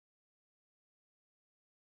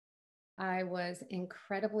I was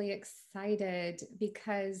incredibly excited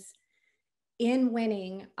because in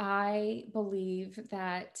winning, I believe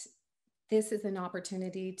that this is an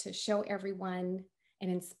opportunity to show everyone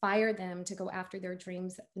and inspire them to go after their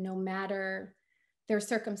dreams, no matter their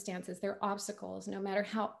circumstances, their obstacles, no matter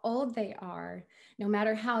how old they are, no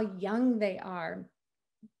matter how young they are.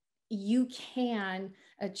 You can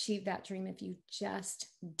achieve that dream if you just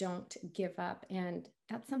don't give up. And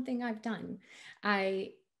that's something I've done.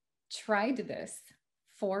 I tried this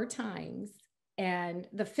 4 times, and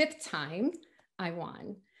the fifth time I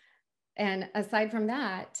won. And aside from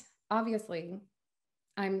that, obviously,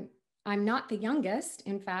 I'm I'm not the youngest.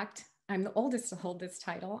 In fact, I'm the oldest to hold this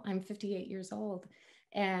title. I'm 58 years old,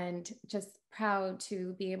 and just proud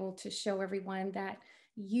to be able to show everyone that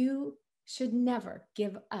you should never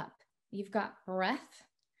give up. You've got breath,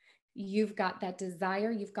 you've got that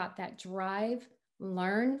desire, you've got that drive.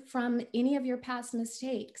 Learn from any of your past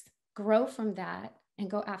mistakes, grow from that,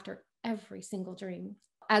 and go after every single dream.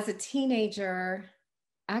 As a teenager,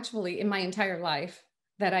 actually, in my entire life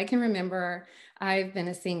that I can remember, I've been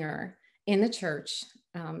a singer in the church.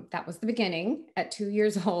 That was the beginning at 2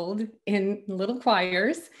 years old in little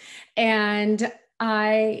choirs. And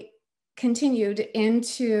I continued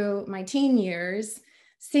into my teen years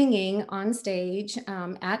singing on stage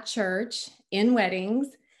at church, in weddings.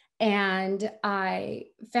 And I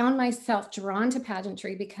found myself drawn to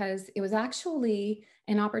pageantry because it was actually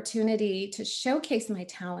an opportunity to showcase my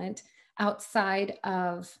talent outside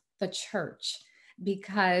of the church,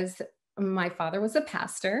 because my father was a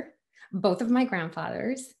pastor, both of my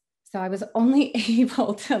grandfathers. So I was only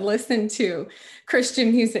able to listen to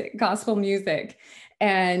Christian music, gospel music,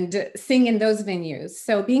 and sing in those venues.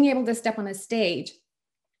 So being able to step on a stage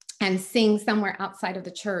and sing somewhere outside of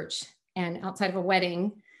the church and outside of a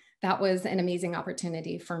wedding, that was an amazing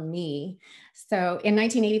opportunity for me. So in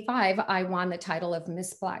 1985, I won the title of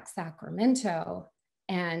Miss Black Sacramento.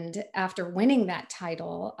 And after winning that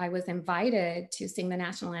title, I was invited to sing the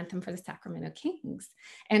national anthem for the Sacramento Kings.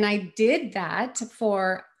 And I did that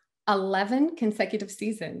for 11 consecutive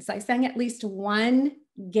seasons. I sang at least one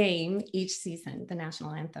game each season, the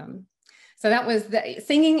national anthem. So that was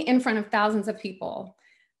singing in front of thousands of people.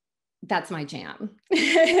 That's my jam.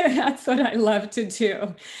 That's what I love to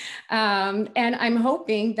do. And I'm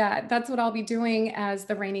hoping that that's what I'll be doing as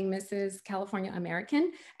the reigning Mrs. California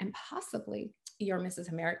American, and possibly your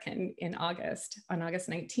Mrs. American on August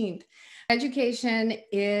 19th. Education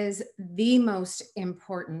is the most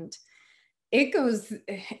important. It's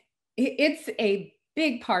a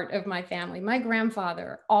big part of my family. My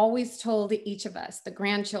grandfather always told each of us, the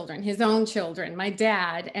grandchildren, his own children, my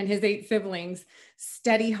dad and his 8 siblings,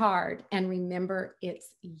 study hard and remember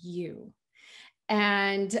it's you.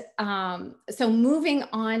 And so moving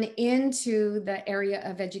on into the area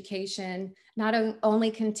of education, not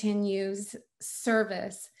only continues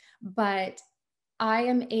service, but I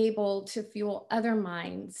am able to fuel other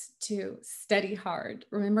minds to study hard,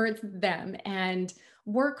 remember it's them, and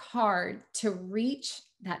work hard to reach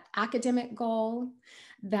that academic goal,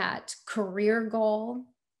 that career goal,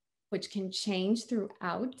 which can change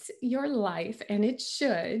throughout your life, and it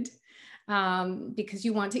should, because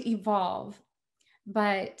you want to evolve.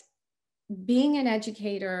 But being an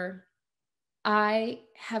educator, I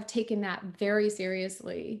have taken that very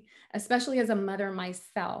seriously, especially as a mother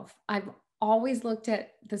myself. I've always looked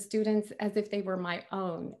at the students as if they were my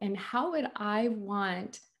own. And how would I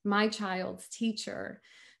want my child's teacher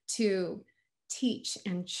to teach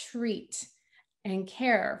and treat and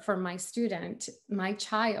care for my student, my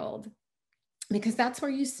child? Because that's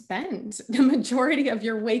where you spend the majority of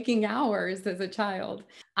your waking hours as a child.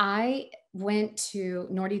 I went to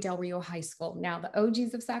Norte Del Rio High School. Now, the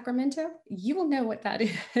OGs of Sacramento, you will know what that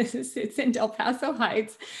is. It's in Del Paso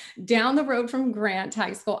Heights, down the road from Grant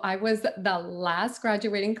High School. I was the last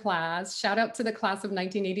graduating class. Shout out to the class of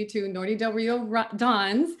 1982, Norte Del Rio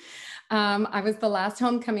Dons. I was the last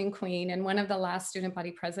homecoming queen and one of the last student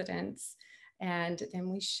body presidents. And then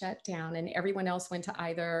we shut down, and everyone else went to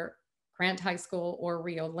either Grant High School or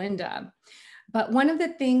Rio Linda. But one of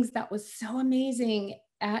the things that was so amazing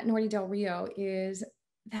at Norte Del Rio is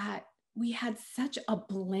that we had such a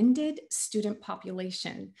blended student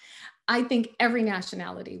population. I think every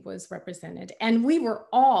nationality was represented, and we were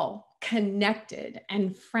all connected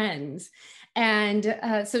and friends. And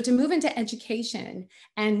so to move into education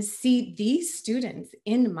and see these students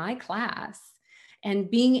in my class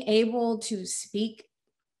and being able to speak,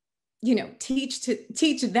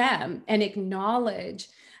 teach them and acknowledge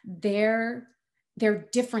their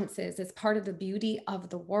differences as part of the beauty of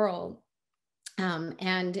the world,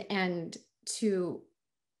 and to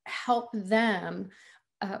help them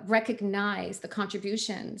recognize the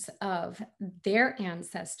contributions of their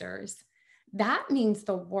ancestors, that means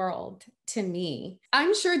the world to me.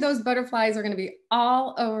 I'm sure those butterflies are going to be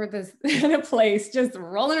all over this the place, just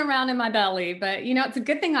rolling around in my belly. But you know, it's a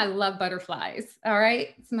good thing I love butterflies. All right.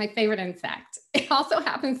 It's my favorite insect. It also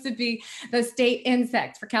happens to be the state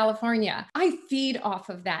insect for California. I feed off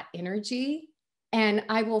of that energy. And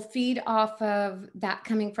I will feed off of that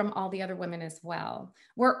coming from all the other women as well.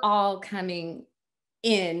 We're all coming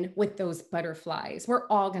in with those butterflies. We're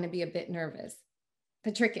all going to be a bit nervous.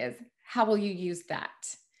 The trick is, how will you use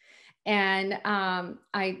that? And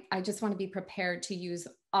I just want to be prepared to use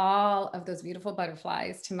all of those beautiful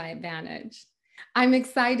butterflies to my advantage. I'm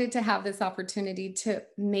excited to have this opportunity to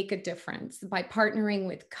make a difference by partnering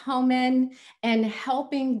with Komen and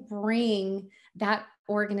helping bring that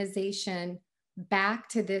organization back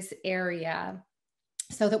to this area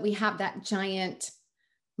so that we have that giant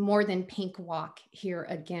More Than Pink walk here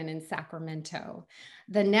again in Sacramento.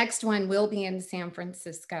 The next one will be in San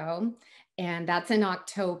Francisco, and that's in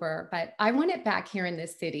October, but I want it back here in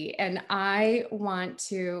this city, and I want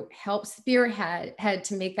to help spearhead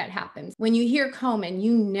to make that happen. When you hear Komen,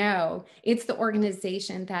 you know it's the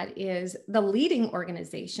organization that is the leading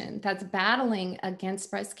organization that's battling against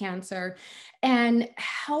breast cancer and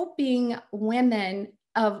helping women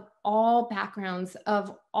of all backgrounds,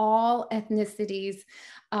 of all ethnicities,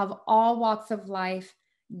 of all walks of life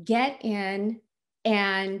get in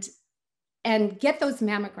and get those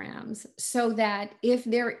mammograms so that if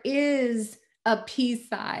there is a pea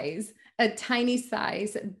size, a tiny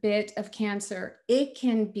size bit of cancer, it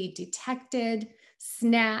can be detected,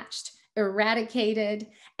 snatched, eradicated,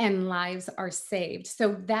 and lives are saved.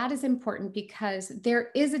 So that is important because there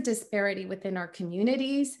is a disparity within our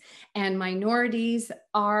communities, and minorities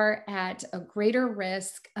are at a greater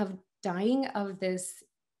risk of dying of this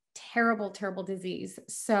terrible, terrible disease.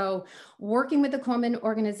 So working with the Komen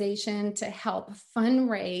organization to help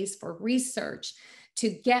fundraise for research to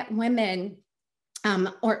get women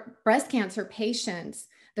or breast cancer patients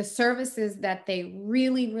the services that they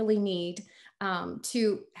really, really need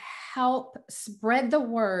to help spread the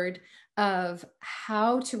word of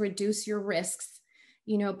how to reduce your risks.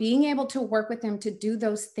 You know, being able to work with them to do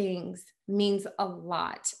those things means a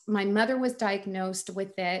lot. My mother was diagnosed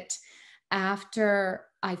with it after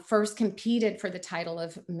I first competed for the title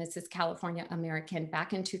of Mrs. California American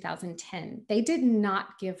back in 2010. They did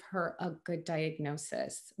not give her a good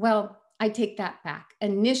diagnosis. Well, I take that back.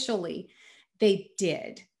 Initially, they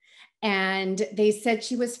did. And they said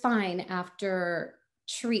she was fine after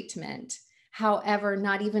treatment. However,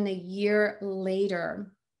 not even a year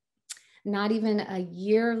later,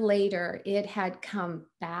 it had come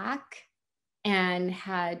back and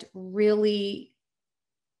had really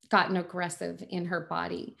gotten aggressive in her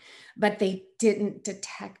body, but they didn't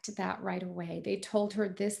detect that right away. They told her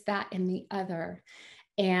this, that, and the other.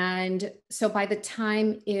 And so by the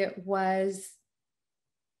time it was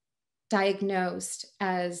diagnosed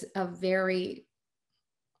as a very,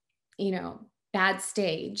 bad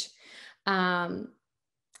stage,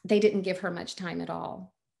 they didn't give her much time at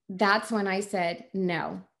all. That's when I said,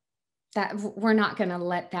 no, that we're not going to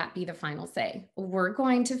let that be the final say. We're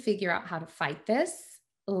going to figure out how to fight this.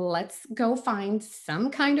 Let's go find some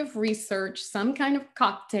kind of research, some kind of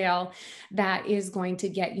cocktail that is going to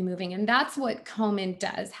get you moving. And that's what Komen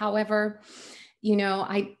does. However,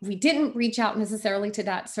 we didn't reach out necessarily to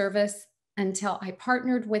that service until I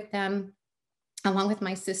partnered with them along with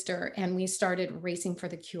my sister, and we started Racing for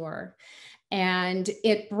the Cure. And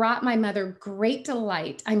it brought my mother great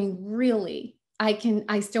delight. I mean, really,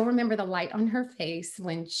 I still remember the light on her face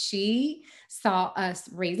when she saw us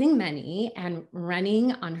raising money and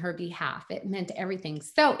running on her behalf. It meant everything.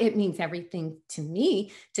 So it means everything to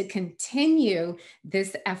me to continue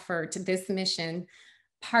this effort, this mission,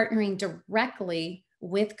 partnering directly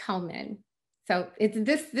with Komen. So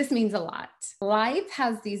this means a lot. Life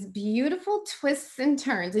has these beautiful twists and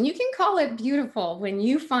turns, and you can call it beautiful when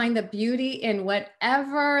you find the beauty in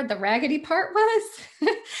whatever the raggedy part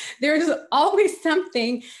was. There's always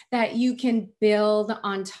something that you can build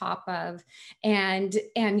on top of and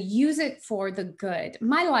use it for the good.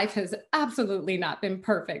 My life has absolutely not been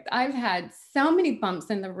perfect. I've had so many bumps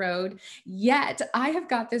in the road, yet I have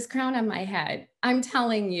got this crown on my head. I'm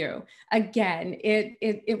telling you, again,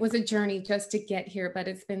 it was a journey just to get here, but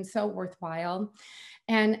it's been so worthwhile.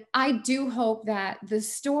 And I do hope that the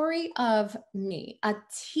story of me, a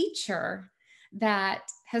teacher that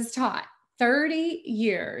has taught 30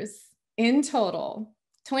 years in total,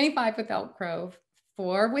 25 with Elk Grove,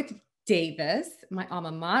 4 with Davis. My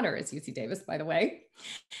alma mater is UC Davis, by the way,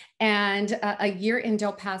 and a year in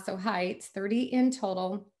Del Paso Heights, 30 in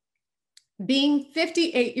total, being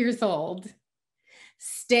 58 years old,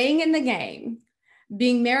 staying in the game,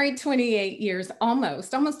 being married 28 years,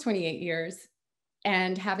 almost 28 years,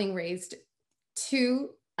 and having raised two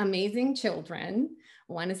amazing children.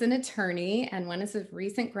 One is an attorney, and one is a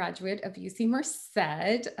recent graduate of UC Merced,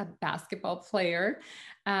 a basketball player.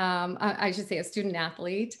 I should say a student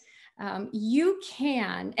athlete. You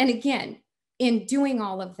can, and again, in doing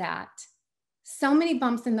all of that, so many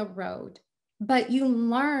bumps in the road, but you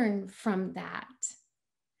learn from that.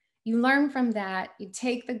 You learn from that, you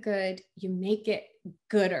take the good, you make it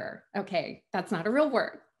gooder. Okay, that's not a real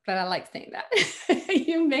word, but I like saying that.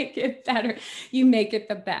 You make it better, you make it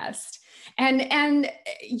the best. And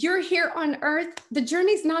you're here on earth, the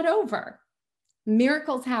journey's not over.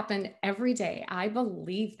 Miracles happen every day. I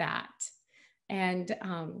believe that. And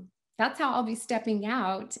that's how I'll be stepping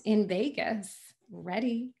out in Vegas,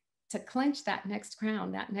 ready to clinch that next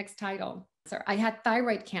crown, that next title. So I had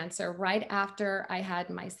thyroid cancer right after I had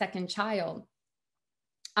my second child.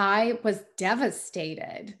 I was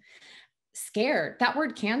devastated, scared. That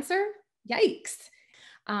word cancer, yikes.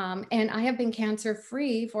 And I have been cancer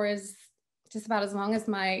free for just about as long as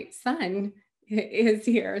my son is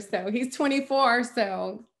here. So he's 24,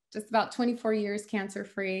 so just about 24 years cancer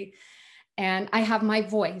free. And I have my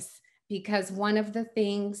voice, because one of the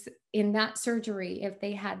things in that surgery, if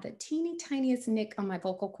they had the teeny tiniest nick on my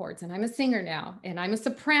vocal cords, and I'm a singer now and I'm a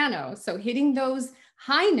soprano, so hitting those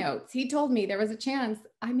high notes, he told me there was a chance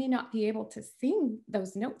I may not be able to sing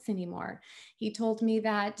those notes anymore. He told me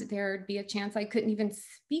that there'd be a chance I couldn't even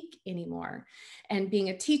speak anymore. And being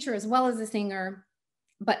a teacher as well as a singer,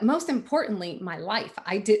 but most importantly, my life,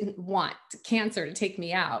 I didn't want cancer to take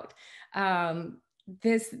me out.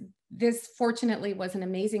 This fortunately was an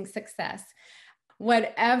amazing success.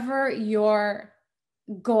 Whatever your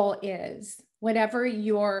goal is, whatever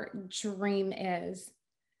your dream is,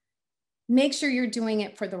 make sure you're doing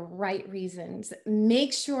it for the right reasons.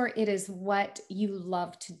 Make sure it is what you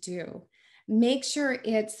love to do. Make sure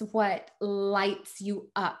it's what lights you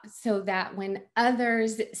up, so that when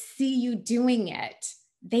others see you doing it,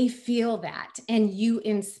 they feel that and you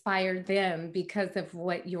inspire them because of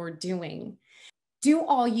what you're doing. Do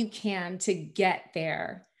all you can to get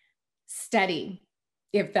there. Study,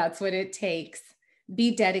 if that's what it takes.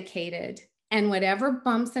 Be dedicated. And whatever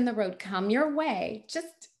bumps in the road come your way,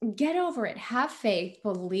 just get over it. Have faith.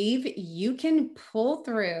 Believe you can pull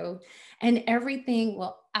through, and everything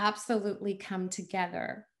will absolutely come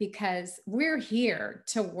together, because we're here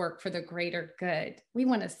to work for the greater good. We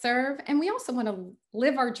want to serve, and we also want to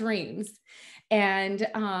live our dreams. And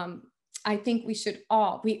I think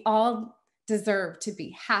we all deserve to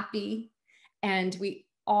be happy, and we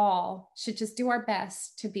all should just do our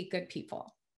best to be good people.